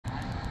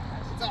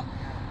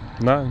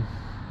Nothing.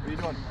 What are you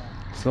doing?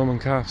 Filming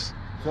cops.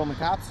 Filming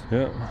cops?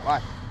 Yeah.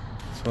 Why?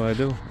 That's what I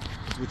do.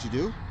 That's what you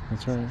do?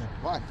 That's right.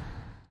 Why?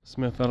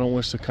 Smith, I don't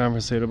wish to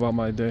conversate about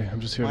my day. I'm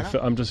just here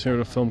I'm just here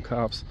to film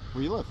cops.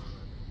 Where you live?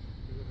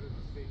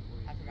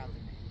 I forgot the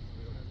name.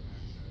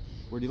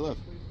 Where do you live?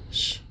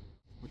 Shh.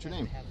 What's your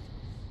name?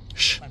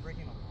 Shh. Am I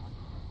breaking a law?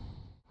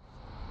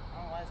 I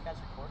don't know why this guy's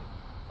recording.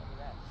 Look at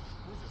that.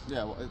 Who is this?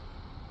 Yeah, well, I don't know.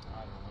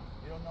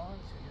 You don't know him,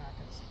 so you're not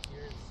going to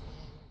secure it.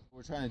 what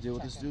we're trying to do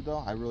with this dude,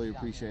 though, I really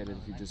appreciate it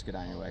if you just get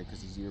on your way,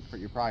 because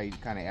you're probably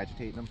kind of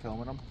agitating him,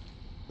 filming him.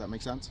 Does that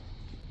make sense?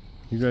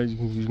 You guys,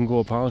 you can go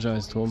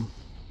apologize to him.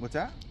 What's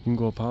that? You can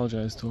go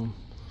apologize to him.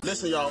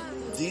 Listen, y'all,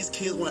 these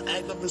kids want to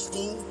act up in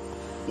school,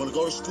 want to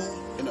go to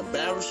school and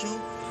embarrass you,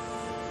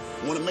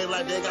 want to make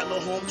like they ain't got no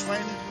home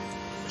training.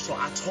 So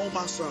I told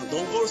my son,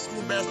 don't go to school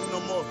embarrassing me no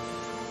more.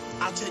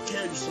 I'll take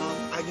care of you,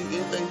 son. I give you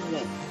anything you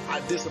want. I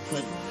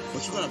discipline you.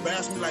 But you're going to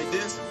embarrass me like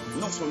this?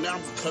 No, so now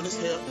I'm going to cut his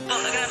hair. Oh,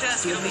 I got to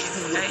ask you. Hey,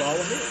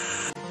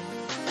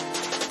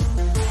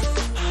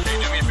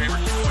 do me a favor.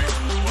 Wait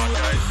for the SWAT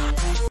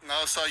guys.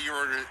 Now I saw you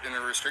were in a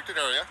restricted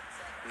area.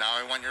 Now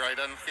I want your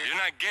identification. You're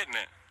not getting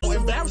it. Don't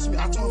embarrass me.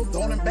 I told him,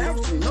 don't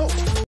embarrass me. No.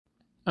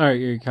 Alright,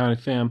 Erie County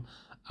fam.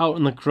 Out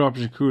in the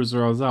corruption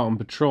cruiser, I was out on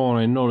patrol and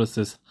I noticed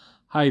this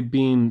high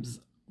beams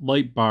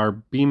light bar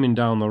beaming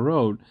down the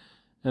road.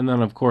 And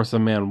then, of course, a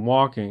man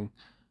walking.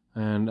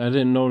 And I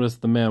didn't notice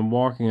the man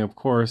walking, of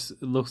course.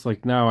 It looks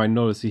like now I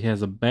notice he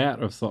has a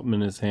bat or something in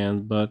his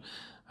hand. But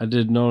I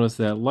did notice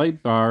that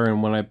light bar.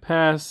 And when I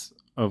passed,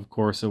 of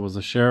course, it was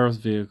a sheriff's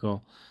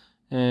vehicle.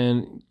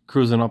 And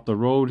cruising up the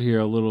road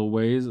here a little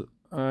ways,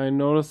 I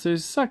noticed a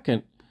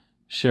second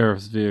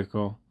sheriff's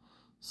vehicle.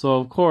 So,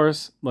 of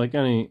course, like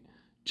any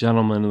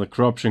gentleman in the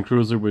corruption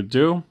cruiser would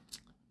do,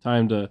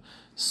 time to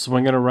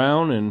swing it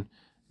around and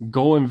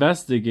go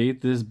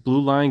investigate this Blue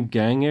Line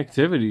gang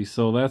activity.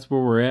 So that's where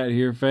we're at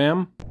here,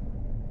 fam.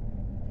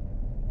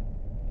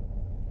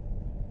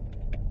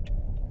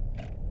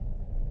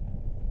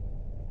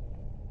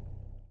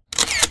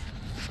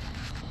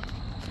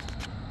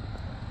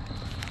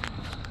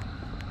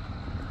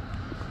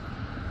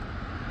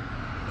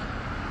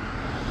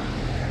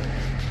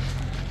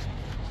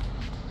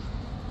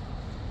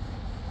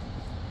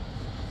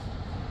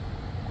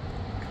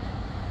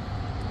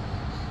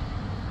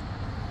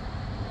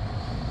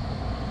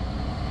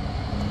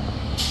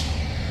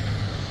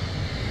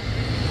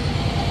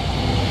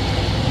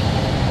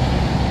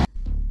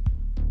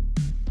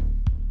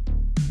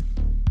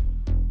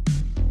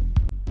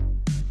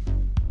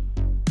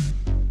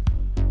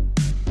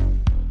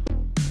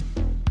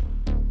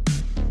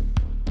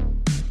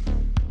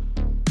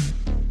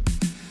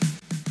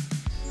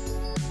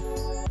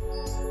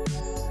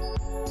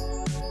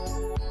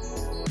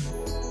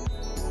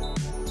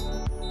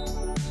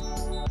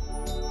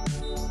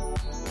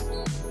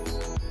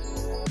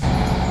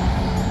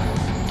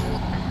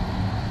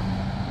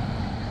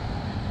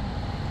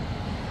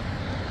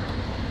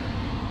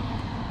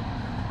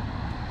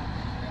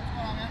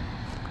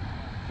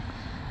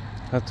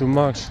 Not too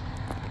much.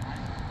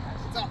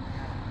 What's up?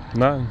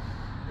 Nothing.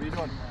 What are you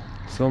doing?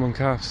 Filming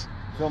cops.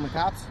 Filming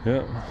cops?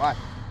 Yeah. Why?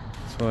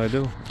 That's what I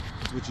do.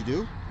 That's what you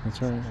do? That's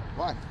right.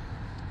 Why?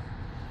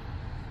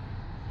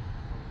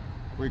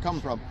 Where you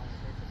coming from?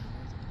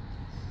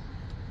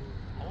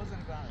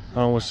 I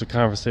don't wish to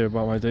conversate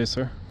about my day,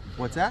 sir.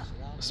 What's that?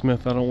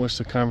 Smith, I don't wish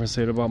to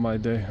conversate about my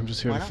day. I'm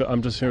just here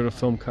I'm just here to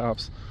film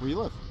cops. Where you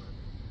live?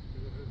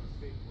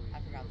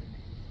 I forgot the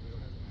name.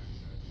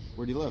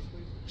 Where do you live?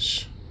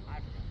 Shh.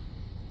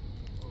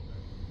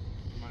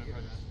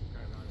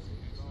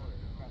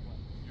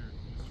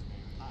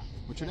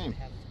 What's your name?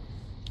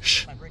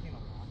 Shh. Am I breaking a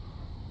law?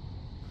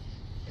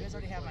 You guys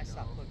already have my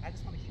stuff. Look, I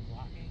just want to keep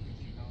walking and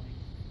keep going.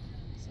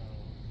 So,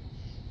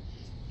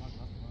 just walking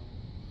up the road.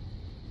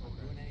 Not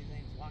doing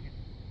anything, just walking.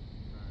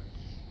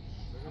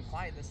 I'm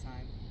quiet this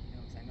time, you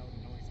know, because I know the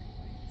noise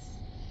complaints,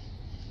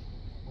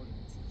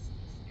 ordinances,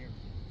 scare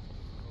me.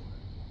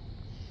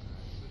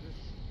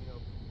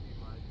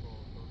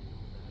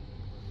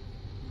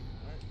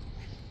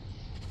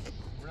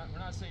 We're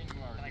not saying you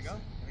are. Can I go?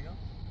 Can I go?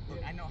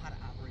 Look, I know how to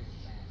operate a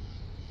van.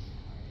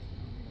 Alright, I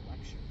don't need a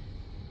lecture.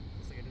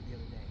 Just like I did the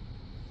other day.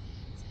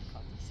 Just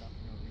cut this up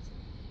for no reason.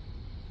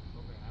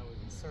 Okay, I was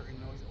Certain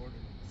noise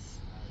ordinance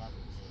levels.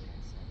 Okay,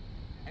 so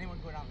anyone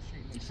go down the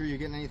street. You sure you're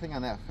getting anything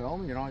on that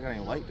film? You don't got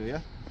any light, do you?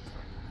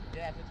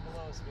 Yeah, if it's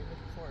below a speed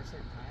limit before a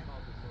certain time,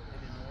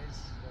 maybe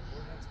noise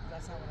ordinance, but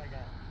that's not what I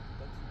got.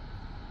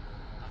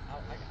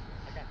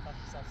 I got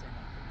fucking stuff saying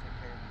I couldn't take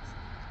care of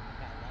myself.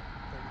 I got left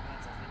 30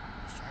 minutes, I think,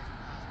 discharging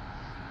the hospital.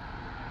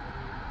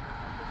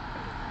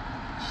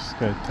 Just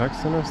got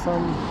texting or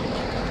something?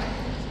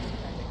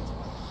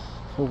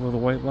 Over the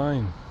white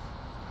line.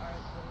 Alright,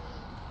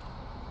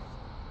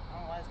 I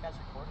don't know why this guy's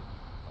recording.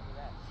 Look at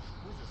that.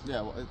 Who's this?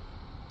 Yeah, well, I don't know.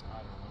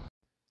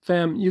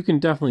 Fam, you can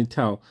definitely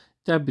tell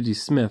Deputy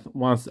Smith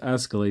wants to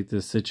escalate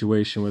this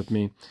situation with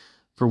me.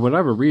 For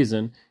whatever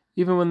reason,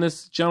 even when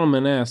this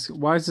gentleman asks,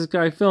 why is this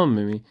guy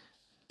filming me?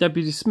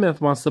 Deputy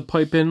Smith wants to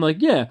pipe in like,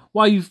 yeah,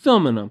 why are you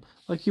filming him?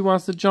 Like he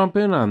wants to jump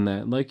in on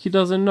that. Like he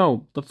doesn't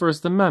know the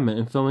First Amendment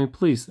in filming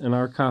police and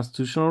our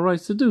constitutional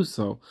rights to do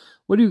so.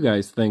 What do you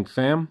guys think,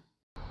 fam?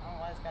 I don't know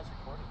why this guy's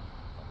recording.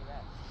 Look at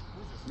that.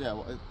 Who's this? Yeah,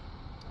 well, I don't know.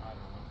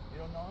 You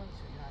don't know him,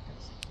 so you're not going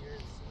to secure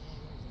the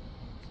scene?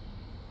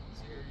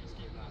 Security's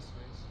keeping us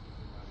space.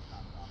 They're not a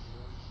cop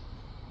board.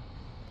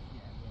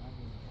 Yeah, but I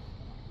mean, come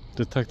on.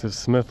 Detective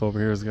Smith over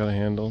here has got a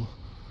handle.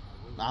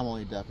 I'm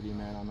only deputy,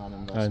 man. I'm not an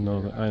I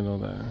investigator. know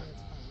that.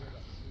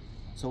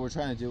 So we're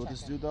trying to deal with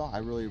this dude, though. I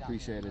really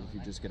appreciate it if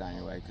you just get out of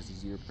your way, because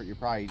you're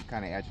probably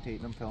kind of agitating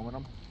him, filming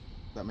him.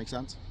 Does that make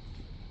sense?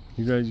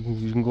 You guys,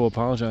 you can go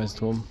apologize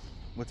to him.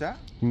 What's that?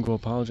 You can go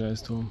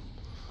apologize to him.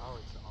 Oh,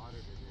 it's the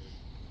auditor,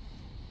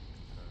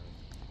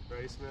 dude.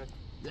 Ready, Smith?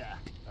 Yeah.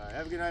 Alright,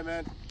 have a good night,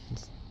 man.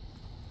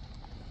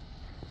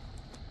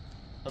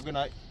 Have a good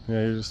night.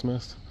 Yeah, you're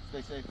dismissed.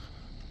 Stay safe.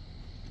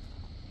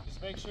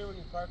 Just make sure when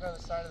you park on the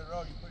side of the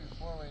road, you put your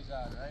four ways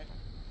on, right?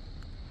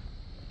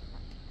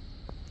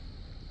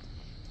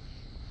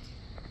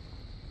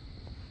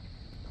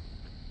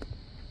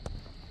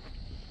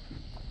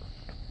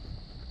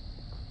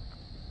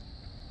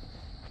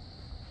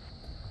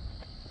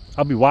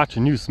 I'll be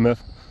watching you,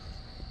 Smith.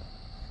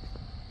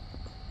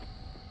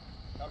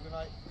 Have a good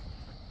night.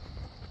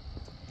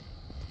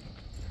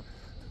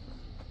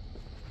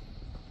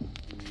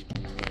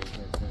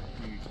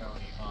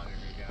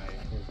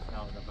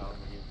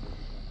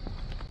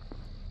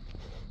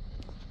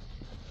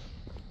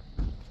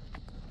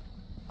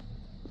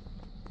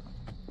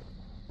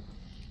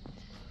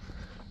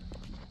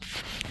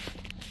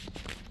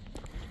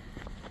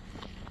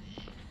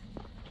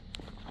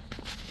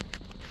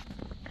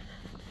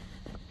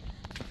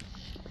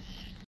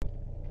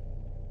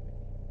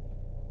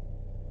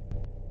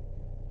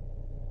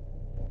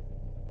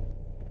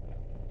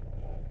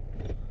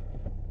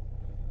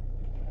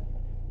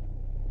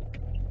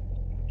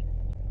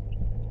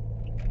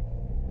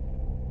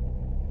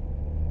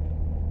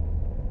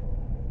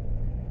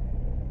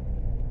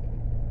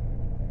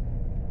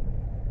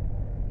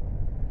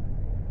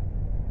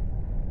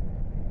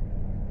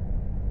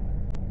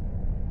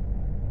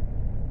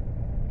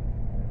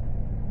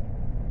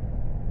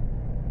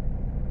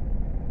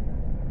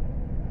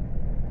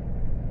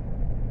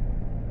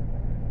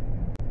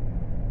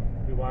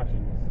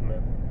 Watching you,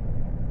 Smith.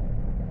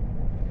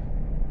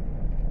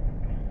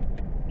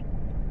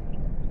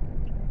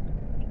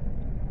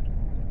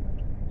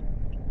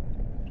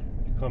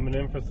 You coming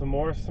in for some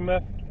more,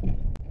 Smith?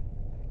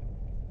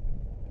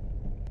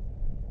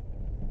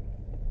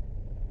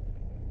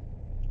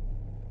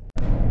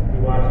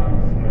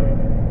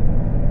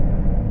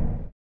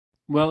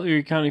 Well,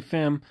 Erie County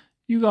fam,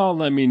 you all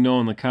let me know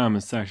in the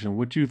comments section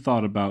what you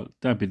thought about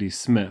Deputy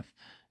Smith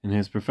and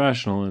his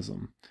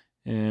professionalism.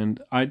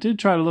 And I did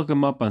try to look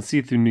him up on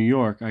See Through New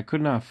York. I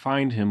could not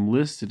find him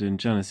listed in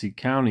Genesee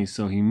County,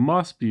 so he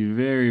must be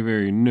very,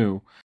 very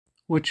new,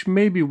 which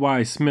may be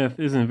why Smith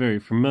isn't very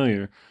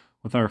familiar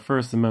with our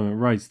First Amendment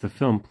rights to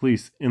film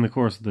police in the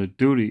course of their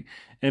duty.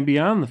 And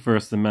beyond the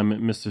First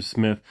Amendment, Mr.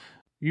 Smith,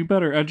 you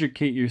better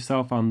educate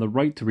yourself on the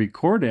Right to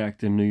Record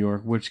Act in New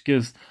York, which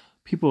gives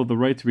people the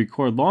right to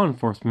record law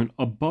enforcement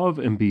above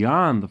and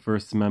beyond the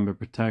First Amendment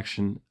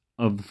protection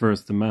of the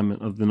First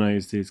Amendment of the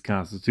United States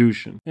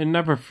Constitution. And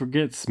never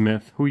forget,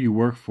 Smith, who you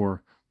work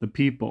for, the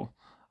people.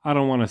 I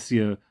don't want to see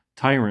a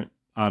tyrant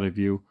out of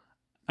you,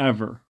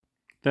 ever.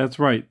 That's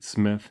right,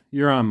 Smith,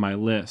 you're on my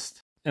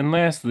list. And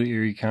lastly,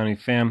 Erie County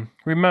fam,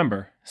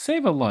 remember,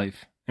 save a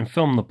life and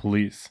film the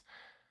police.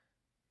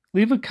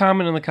 Leave a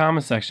comment in the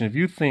comment section if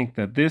you think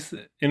that this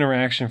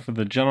interaction for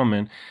the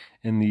gentleman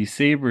in the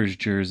Sabres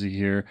jersey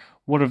here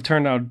would have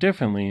turned out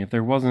differently if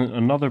there wasn't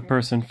another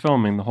person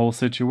filming the whole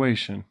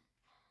situation.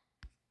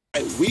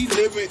 We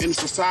live in a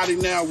society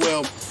now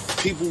where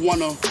people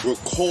want to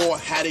record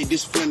how they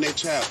discipline their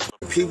child.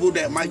 People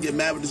that might get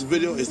mad with this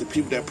video is the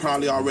people that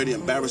probably already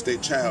embarrassed their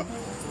child.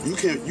 You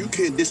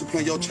can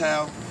discipline your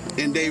child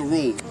in their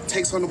room.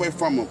 Take something away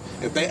from them.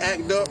 If they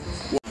act up,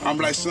 well, I'm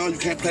like, son, you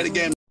can't play the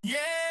game. Yeah,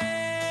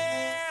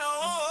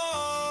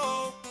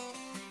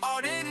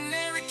 audit in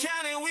every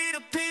county, we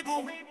the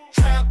people.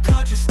 Trap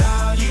country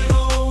style, you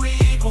know we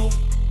equal.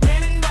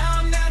 Running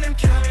down them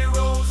county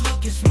roads,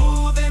 looking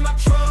smooth in my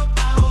truck.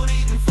 Out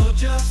eating for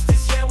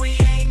justice, yeah, we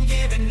ain't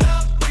giving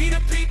up. We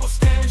the people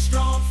standing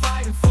strong,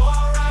 fighting for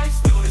our rights.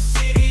 Through the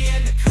city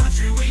and the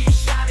country, we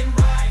shining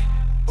bright.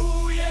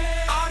 Ooh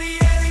yeah,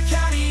 audit every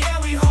county, yeah,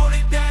 we hold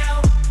it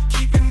down.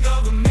 Keeping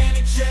government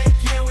in check,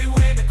 yeah, we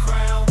win the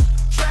crown.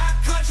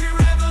 Trap country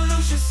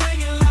revolution,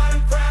 singing loud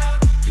and proud.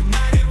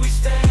 United we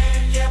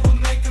stand, yeah, we'll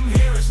make them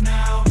hear us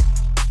now.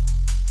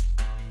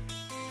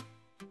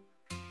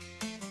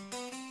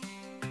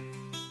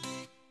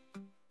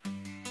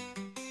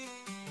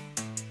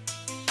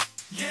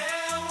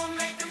 Yeah, we'll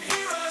make them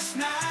hear us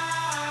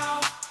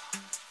now.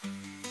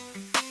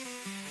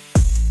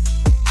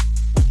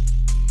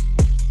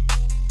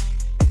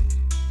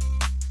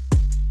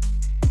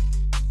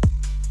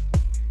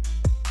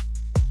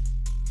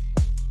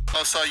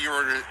 I saw you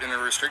were in a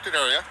restricted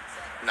area.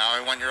 Now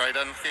I want your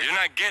identification. You're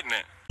not getting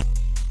it.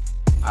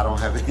 I don't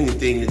have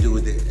anything to do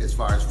with it as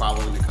far as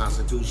following the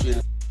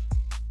Constitution.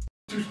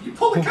 You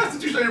pull the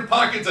Constitution out of your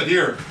pockets on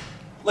here.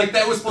 Like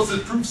that was supposed to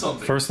prove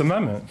something. First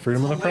Amendment,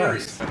 freedom of the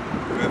press. We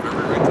have every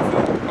right to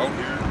film out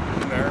here,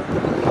 in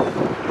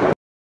there.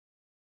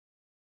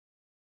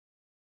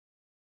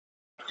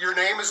 Your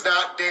name is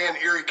not Dan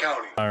Erie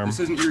County.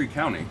 This isn't Erie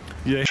County.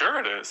 Yeah. Sure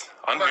it is.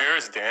 I'm here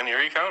as Dan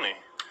Erie County.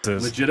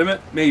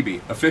 Legitimate?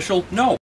 Maybe. Official? No.